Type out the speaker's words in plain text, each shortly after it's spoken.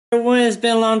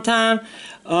been a long time.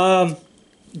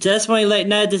 Just want to let you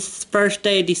know this is the first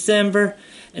day of December.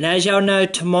 And as y'all know,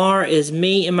 tomorrow is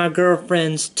me and my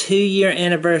girlfriend's 2-year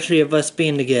anniversary of us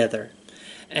being together.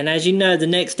 And as you know, the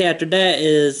next day after that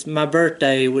is my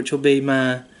birthday, which will be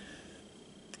my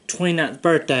 29th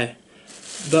birthday.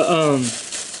 But,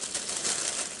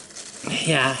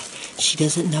 yeah, she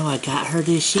doesn't know I got her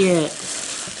this yet.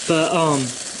 But,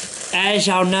 as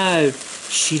y'all know,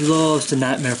 she loves The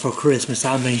Nightmare Before Christmas.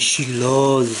 I mean, she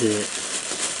loves it.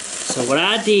 So what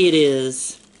I did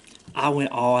is, I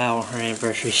went all out on her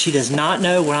anniversary. She does not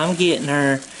know what I'm getting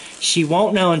her. She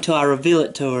won't know until I reveal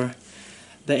it to her.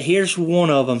 But here's one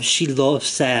of them. She loves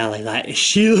Sally. Like,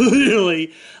 she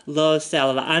literally loves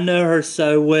Sally. Like, I know her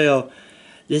so well.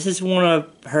 This is one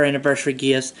of her anniversary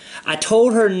gifts. I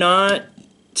told her not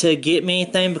to get me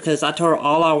anything because I told her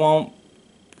all I want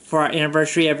for our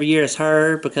anniversary every year is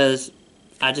her, because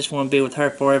I just want to be with her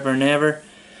forever and ever.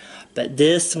 But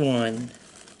this one,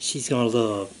 she's going to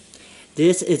love.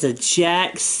 This is a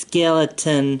Jack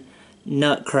Skeleton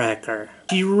Nutcracker.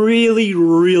 She really,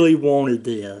 really wanted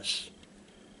this.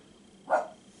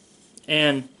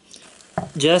 And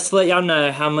just to let y'all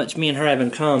know how much me and her have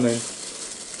in common,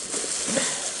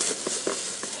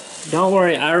 don't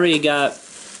worry, I already got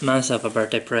myself a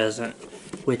birthday present,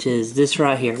 which is this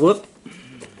right here. Whoop.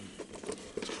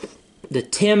 The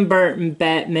Tim Burton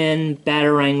Batman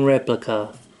Batarang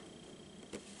replica.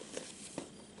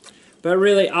 But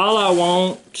really, all I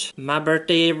want my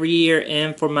birthday every year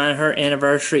and for her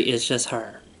anniversary is just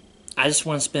her. I just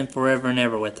want to spend forever and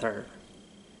ever with her.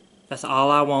 That's all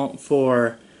I want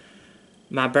for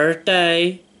my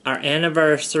birthday, our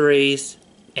anniversaries,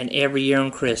 and every year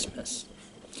on Christmas.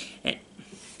 And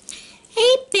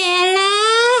hey,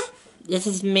 Bella! This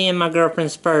is me and my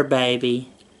girlfriend's fur baby.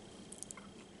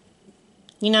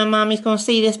 You know Mommy's gonna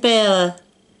see this, Bella.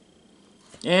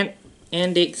 And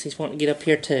Dixie's wanting to get up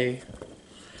here too.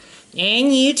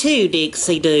 And you too,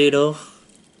 Dixie Doodle.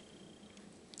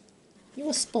 You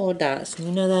a spoiled Dotson,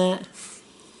 you know that?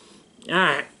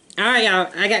 Alright. Alright, y'all.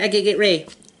 I gotta get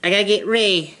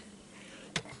ready.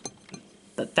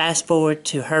 But fast forward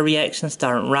to her reaction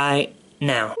starting right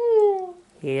now.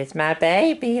 Here's my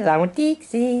baby, along with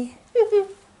Dixie.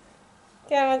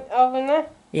 Can I open it?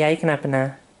 Yeah, you can open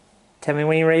it. Tell me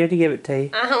when you're ready to give it to you.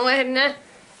 I'm waiting it.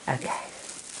 Okay.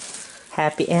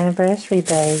 Happy anniversary,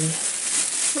 baby.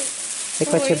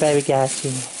 Look what your baby got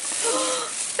you.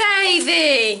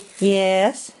 Baby!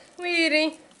 Yes?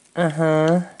 Sweetie.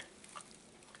 Uh-huh.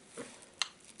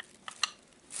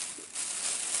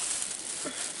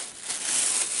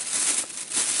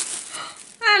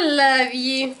 I love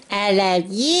you. I love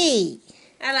you.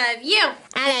 I love you.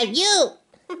 I love you.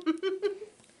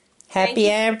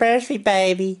 Happy anniversary,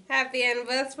 baby. Happy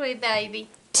anniversary, baby.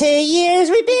 2 years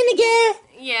we've been together.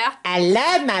 Yeah. I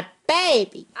love my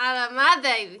baby. I love my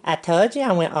baby. I told you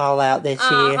I went all out this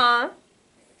year. Uh-huh.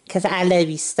 Because I love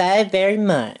you so very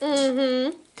much.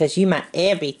 Mm-hmm. Because you my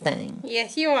everything.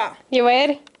 Yes, you are. You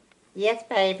ready? Yes,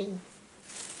 baby.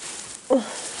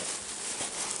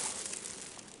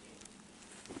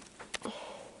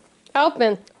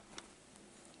 Open.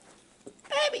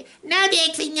 Baby. No,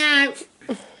 Dixie, no.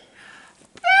 Baby!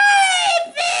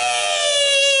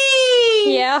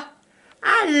 Yeah.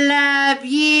 I love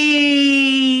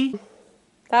you.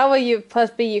 That was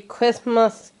supposed to be your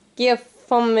Christmas gift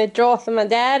from my Joyce and my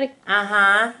daddy.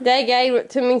 Uh-huh. They gave it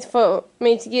to me for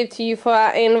me to give to you for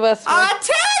our anniversary. Oh,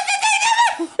 tell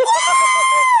us that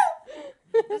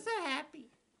they never... I'm so happy.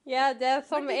 Yeah, that's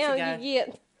something What else did you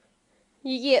get.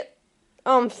 You get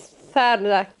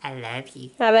Saturday. I love you.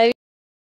 I love you.